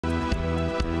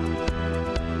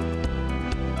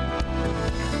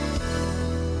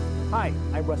Hi,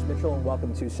 I'm Russ Mitchell, and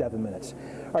welcome to 7 Minutes.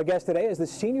 Our guest today is the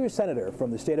senior senator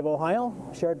from the state of Ohio,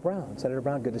 Sherrod Brown. Senator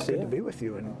Brown, good to see you. Good to be with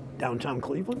you in downtown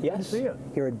Cleveland. Yes, good to see you.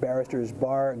 Here at Barrister's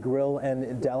Bar, Grill,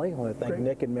 and Deli. I want to thank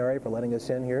Nick and Mary for letting us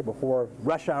in here before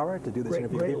rush hour to do this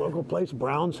interview. Great local place.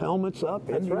 Brown's helmets up.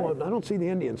 That's right. I don't see the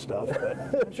Indian stuff,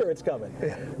 but I'm sure it's coming.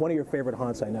 One of your favorite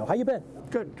haunts, I know. How you been?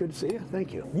 Good to see you.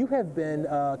 Thank you. You have been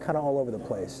kind of all over the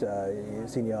place. You've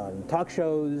seen you on talk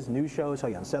shows, news shows. Saw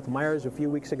you on Seth Meyers a few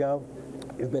weeks ago.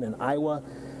 You've been in Iowa.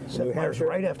 Seth Meyers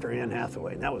right after Anne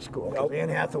Hathaway, and that was cool. Oh. Anne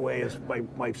Hathaway is my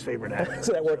wife's favorite actress.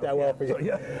 So that worked out well for you. So,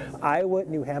 yeah. Iowa,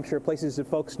 New Hampshire, places that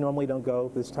folks normally don't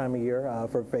go this time of year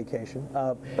for vacation.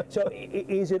 So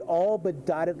is it all but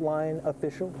dotted line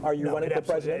official? Are you running for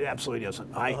president? It absolutely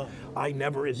isn't. I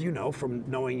never, as you know from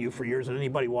knowing you for years, and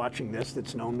anybody watching this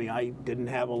that's known me, I didn't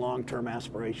have a long-term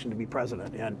aspiration to be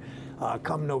president. And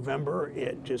come November,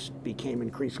 it just became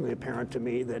increasingly apparent to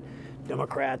me that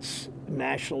Democrats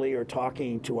nationally are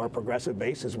talking to our progressive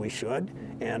base, as we should,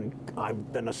 and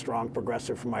I've been a strong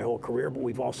progressive for my whole career, but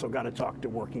we've also got to talk to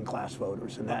working class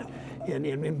voters,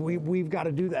 and we've got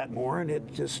to do that more, and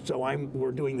it just, so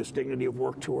we're doing this Dignity of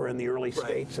Work tour in the early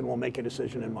states, and we'll make a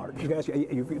decision in March. You guys,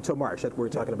 so March, that's what we're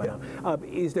talking about now.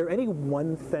 Is there any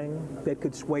one thing that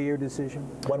could sway your decision,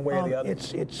 one way or the other?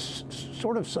 It's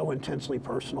sort of so intensely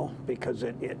personal, because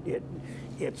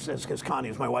it's as Connie,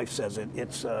 as my wife says,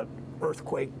 it's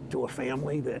earthquake to a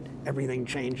family that everything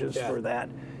changes for that.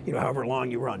 You know, however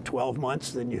long you run, 12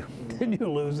 months, then you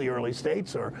lose the early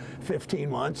states, or 15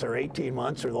 months, or 18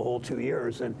 months, or the whole 2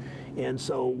 years, and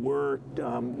so we're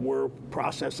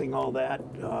processing all that,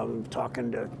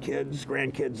 talking to kids.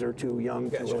 Grandkids are too young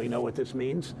to really know what this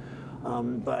means.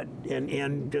 But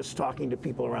just talking to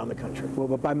people around the country. Well,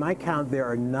 but by my count, there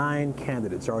are 9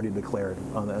 candidates already declared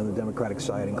on the Democratic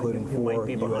side, including 4. Might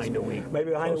be behind a week. Maybe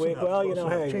behind a week. Well, you know,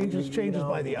 hey, changes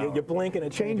by the hour. You blink and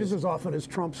it changes as often as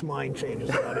Trump's mind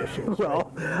changes about issues.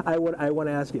 Well, I want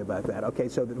to ask you about that. Okay,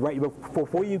 so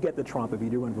before you get to Trump, if you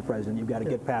do run for president, you've got to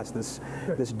get past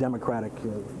these Democratic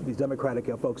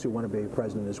folks who want to be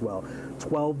president as well.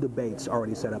 12 debates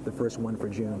already set up. The first one for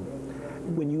June.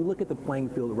 When you look at the playing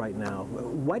field right now,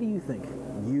 why do you think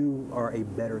you are a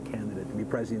better candidate to be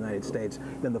president of the United States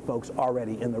than the folks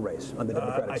already in the race on the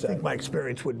Democratic side? I think my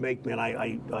experience would make me, and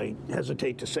I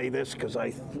hesitate to say this because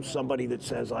somebody that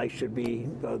says I should be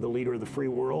the leader of the free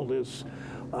world is,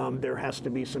 there has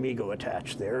to be some ego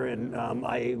attached there, and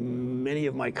many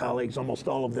of my colleagues, almost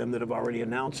all of them that have already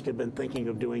announced, have been thinking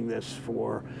of doing this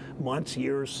for months,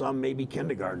 years, some maybe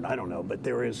kindergarten, I don't know, but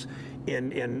there is,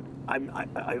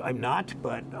 I'm not,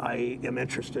 but I am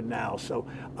interested now. So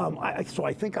I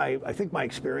think my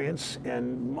experience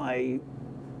and my,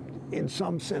 in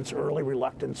some sense, early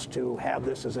reluctance to have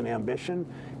this as an ambition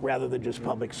rather than just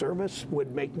public service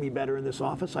would make me better in this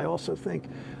office. I also think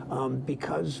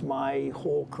because my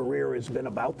whole career has been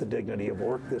about the dignity of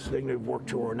work, this Dignity of Work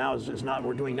tour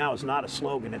we're doing now is not a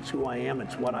slogan. It's who I am.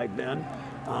 It's what I've been.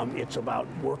 It's about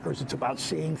workers. It's about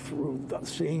seeing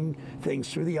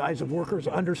things through the eyes of workers,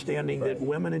 understanding that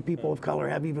women and people of color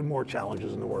have even more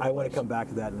challenges in the workplace. I want to come back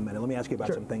to that in a minute. Let me ask you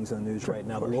about some things in the news right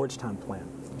now. The Lordstown plan,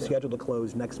 scheduled to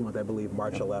close next month, I believe,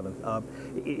 March 11th.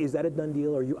 Is that a done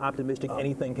deal? Are you optimistic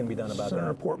anything can be done about Senator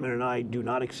that? Portman and I do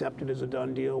not accept it as a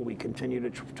done deal. We continue to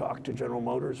talk to General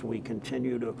Motors. We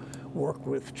continue to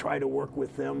try to work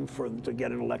with them to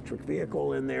get an electric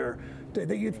vehicle in there.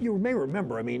 You may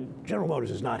remember, I mean, General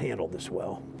Motors has not handled this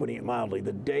well, putting it mildly.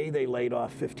 The day they laid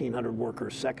off 1,500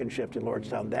 workers, second shift in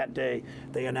Lordstown, that day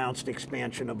they announced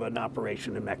expansion of an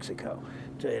operation in Mexico.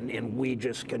 And we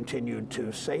just continued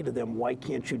to say to them, why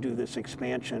can't you do this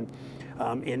expansion?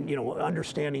 And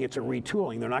understanding it's a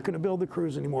retooling. They're not going to build the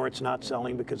Cruise anymore. It's not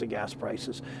selling because of gas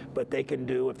prices. But they can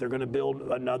do, if they're going to build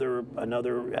another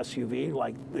SUV,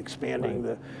 like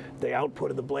expanding the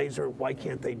output of the Blazer, why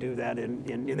can't they do that? And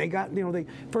they got,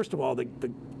 first of all, the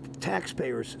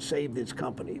taxpayers saved this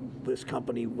company. This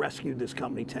company rescued this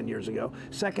company 10 years ago.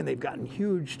 Second, they've gotten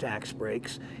huge tax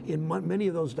breaks. In many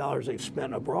of those dollars they've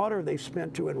spent abroad or they've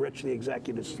spent to enrich the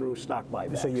executives through stock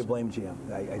buybacks. So you blame GM?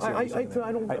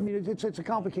 I mean, it's a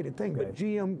complicated thing, but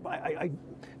GM,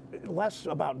 less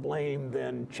about blame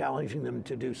than challenging them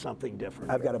to do something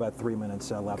different. I've got about 3 minutes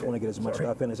left. I want to get as much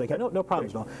stuff in as I can. No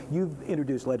problems, no. You've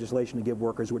introduced legislation to give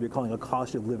workers what you're calling a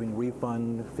cost of living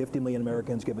refund. 50 million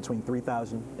Americans get between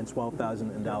 $3,000 and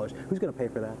 $12,000. Who's going to pay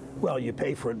for that? Well, you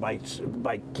pay for it by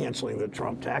canceling the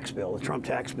Trump tax bill. The Trump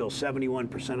tax bill,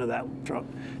 71% of that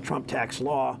Trump tax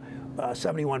law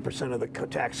 71% of the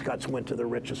tax cuts went to the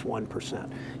richest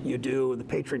 1%. You do the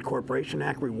Patriot Corporation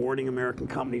Act, rewarding American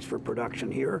companies for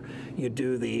production here. You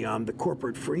do the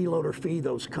corporate freeloader fee,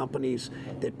 those companies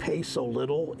that pay so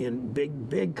little in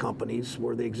big companies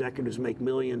where the executives make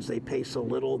millions, they pay so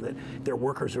little that their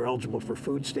workers are eligible for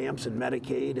food stamps and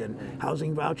Medicaid and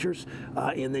housing vouchers.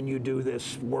 And then you do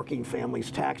this Working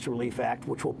Families Tax Relief Act,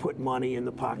 which will put money in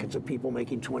the pockets of people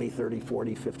making 20, 30,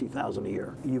 40, 50,000 a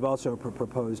year. You've also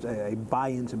proposed a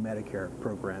buy-into Medicare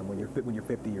program when you're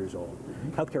 50 years old.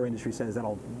 Healthcare industry says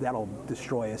that'll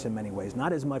destroy us in many ways.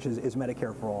 Not as much as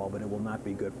Medicare for all, but it will not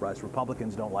be good for us.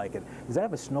 Republicans don't like it. Does that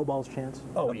have a snowball's chance?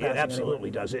 Oh, yeah, it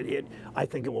absolutely does. I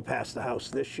think it will pass the House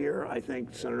this year. I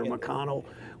think Senator McConnell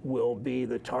will be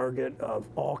the target of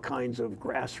all kinds of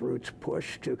grassroots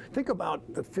push to think about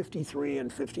the 53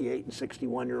 and 58 and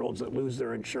 61-year-olds that lose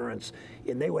their insurance,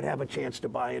 and they would have a chance to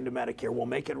buy into Medicare. We'll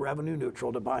make it revenue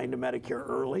neutral to buy into Medicare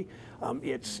early.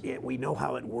 We know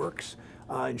how it works.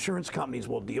 Insurance companies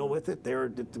will deal with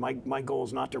it. My goal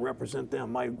is not to represent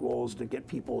them. My goal is to get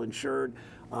people insured,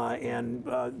 and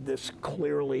this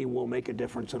clearly will make a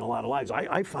difference in a lot of lives.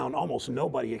 I found almost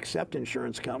nobody except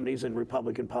insurance companies and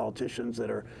Republican politicians that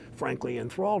are frankly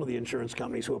enthralled to the insurance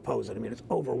companies who oppose it. I mean, it's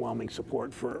overwhelming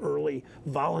support for early,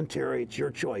 voluntary, it's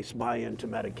your choice, buy into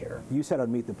Medicare. You said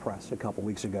on Meet the Press a couple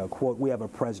weeks ago, quote, "We have a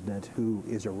president who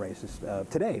is a racist."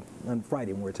 Today, on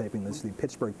Friday, when we're taping this, the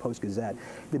Pittsburgh Post-Gazette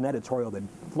did an editorial that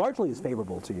largely is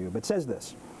favorable to you, but says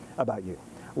this about you: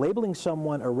 "Labeling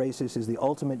someone a racist is the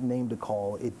ultimate name to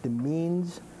call. It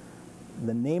demeans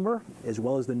the namer as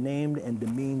well as the named and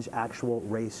demeans actual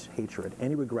race hatred."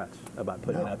 Any regrets about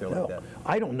putting it out there like that?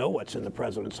 I don't know what's in the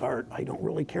president's heart. I don't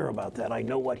really care about that. I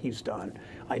know what he's done.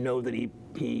 I know that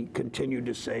he continued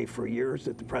to say for years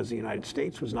that the President of the United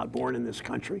States was not born in this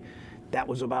country. That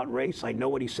was about race. I know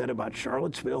what he said about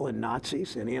Charlottesville and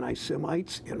Nazis and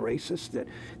anti-Semites and racists, that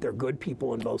they're good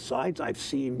people on both sides. I've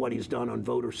seen what he's done on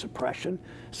voter suppression.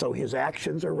 So his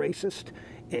actions are racist,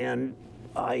 and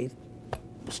I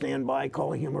stand by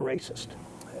calling him a racist.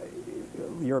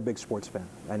 You're a big sports fan.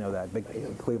 I know that. Big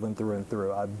Cleveland through and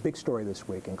through. A big story this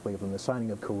week in Cleveland, the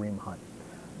signing of Kareem Hunt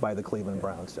by the Cleveland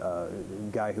Browns, a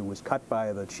guy who was cut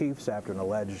by the Chiefs after an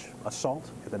alleged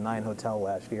assault at the 9 Hotel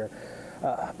last year.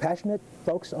 Passionate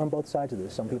folks on both sides of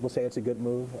this. Some people say it's a good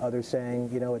move. Others saying,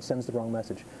 it sends the wrong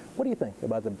message. What do you think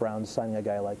about the Browns signing a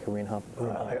guy like Kareem Hunt?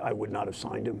 I would not have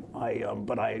signed him.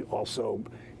 But I also,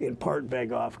 in part,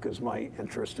 beg off because my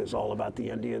interest is all about the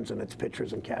Indians and its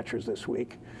pitchers and catchers this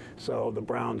week. So the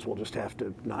Browns will just have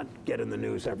to not get in the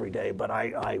news every day. But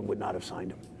I would not have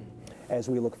signed him. As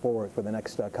we look forward for the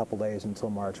next couple days until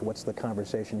March, what's the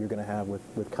conversation you're going to have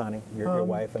with Connie, your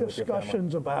wife, and with your family?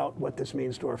 Discussions about what this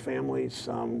means to our families,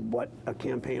 what a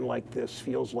campaign like this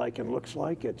feels like and looks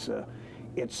like.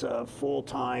 It's a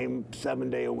full-time,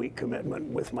 7-day-a-week commitment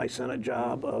with my Senate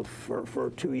job for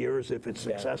 2 years if it's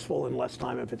successful and less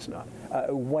time if it's not.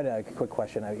 One quick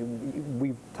question.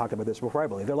 We've talked about this before, I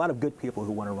believe. There are a lot of good people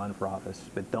who want to run for office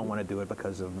but don't want to do it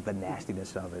because of the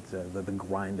nastiness of it, the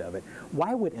grind of it.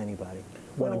 Why would anybody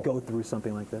want to go through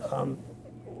something like this?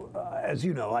 As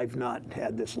you know, I've not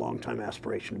had this long-time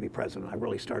aspiration to be president. I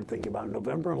really started thinking about it in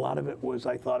November. A lot of it was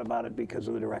I thought about it because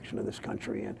of the direction of this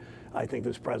country. And I think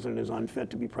this president is unfit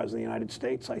to be president of the United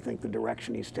States. I think the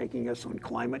direction he's taking us on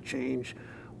climate change,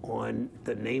 on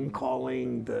the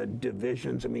name-calling, the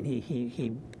divisions. I mean,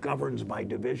 he governs by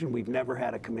division. We've never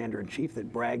had a commander-in-chief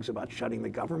that brags about shutting the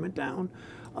government down.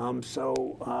 I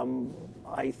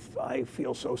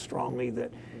feel so strongly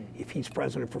that if he's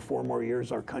president for 4 more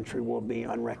years, our country will be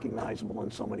unrecognizable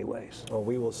in so many ways. Well,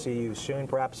 we will see you soon,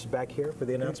 perhaps back here for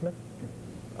the announcement.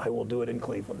 I will do it in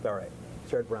Cleveland. All right.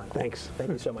 Sherrod Brown. Thanks.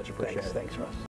 Thank you so much. Appreciate it. Thanks, Russ.